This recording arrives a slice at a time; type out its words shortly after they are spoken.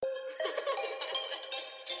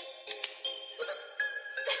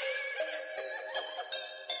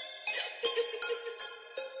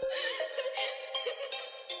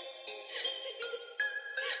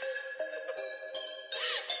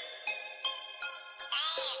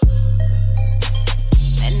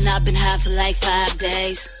I've been high for like 5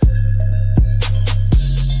 days.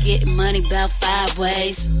 Getting money about 5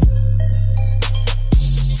 ways.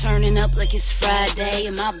 Turning up like it's Friday,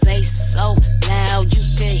 and my bass so loud you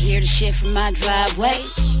could hear the shit from my driveway.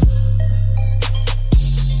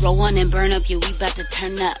 Roll one and burn up, yeah, we bout to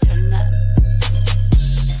turn up.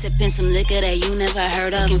 Sipping some liquor that you never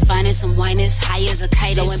heard of. And finding some wine as high as a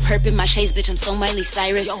kite. Blowing perp in my shades, bitch, I'm so Miley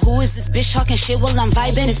Cyrus. Yo, who is this bitch talking shit while I'm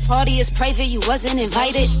vibing? This party is private, you wasn't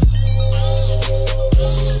invited.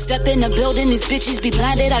 Step in the building, these bitches be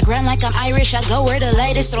blinded. I grind like I'm Irish, I go where the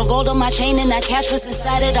light is. Throw gold on my chain and I catch what's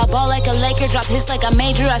inside it. I ball like a Laker, drop hits like a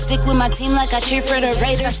major. I stick with my team like I cheer for the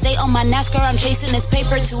Raiders. I stay on my NASCAR, I'm chasing this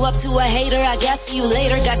paper. 2 up to a hater, I guess see you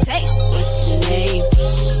later. Got tape. What's your name?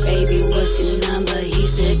 Baby, what's your number? He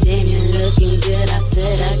said, damn, you're looking good. I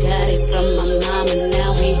said, I got it from my mama.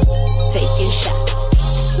 Now we taking shots,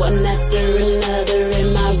 one after another, and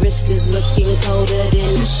my wrist is looking colder than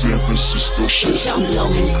the San Francisco shit. Bitch, I'm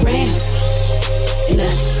blowing grams in the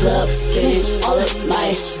club, spinning all of my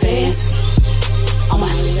fans. All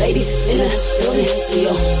my ladies in the building, do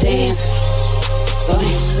your dance. Go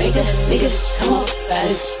ahead, make a nigga come up by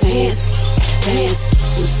his pants.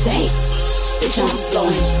 Dang, bitch, I'm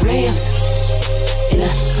blowing grams in the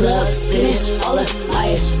club, spinning all of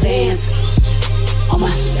my fans. All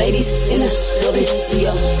my ladies in the building, do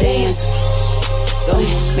your dance. Go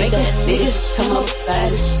ahead, make a nigga come up by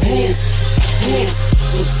his pants.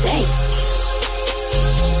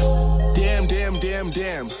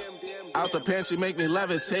 Damn. Out the pants, you make me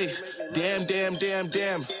levitate.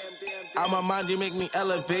 Damn. Out my mind, you make me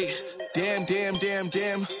elevate. Damn.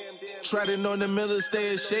 Treading on the middle, stay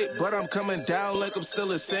in shape, but I'm coming down like I'm still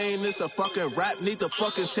insane. It's a fucking rap, need the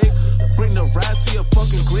fucking tape. Bring the rap to your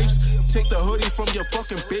fucking grapes. Take the hoodie from your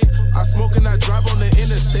fucking babe. I smoke and I drive on the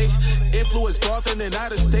interstate. Influence farther than out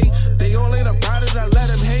of state. They all ain't about it, I let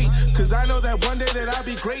them hate. Cause I know that one day that I'll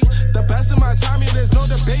be great. The best of my time, yeah, there's no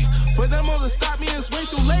debate. For them all to stop me, it's way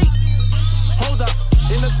too late. Hold up.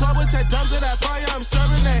 In the club with 10 dubs of that fire, I'm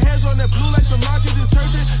serving their hands on that blue like some laundry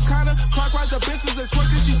detergent. Kinda clockwise, the bitches are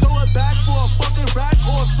twerking. She throw it back for a fucking rack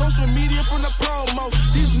or social media from the promo.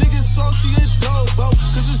 These niggas salty and dobo,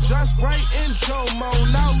 cause it's just right in Jomo.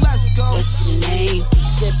 Now let's go. What's your name? He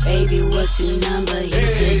said, baby, what's your number? He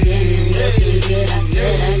said, damn, you're looking good. I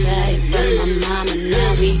said, I got it from my mama.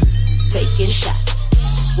 Now we taking shots,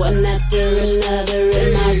 one after another,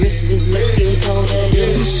 and my wrist is looking colder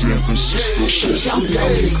than the San Francisco shit. Bitch, I'm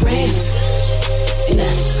blowing grams in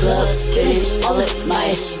the club, spinning all of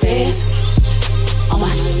my fans. All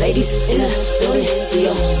my ladies in the building, do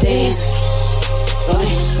your dance. Go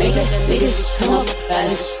ahead, make a nigga come up by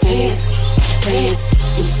his pants.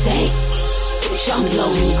 Dang, bitch, I'm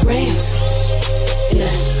blowing grams in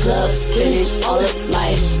the club, spinning all of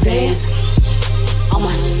my fans. All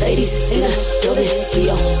my ladies in the building, do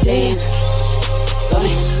your dance. Go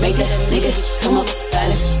ahead, make a nigga come up by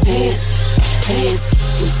his pants.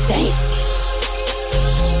 Dang.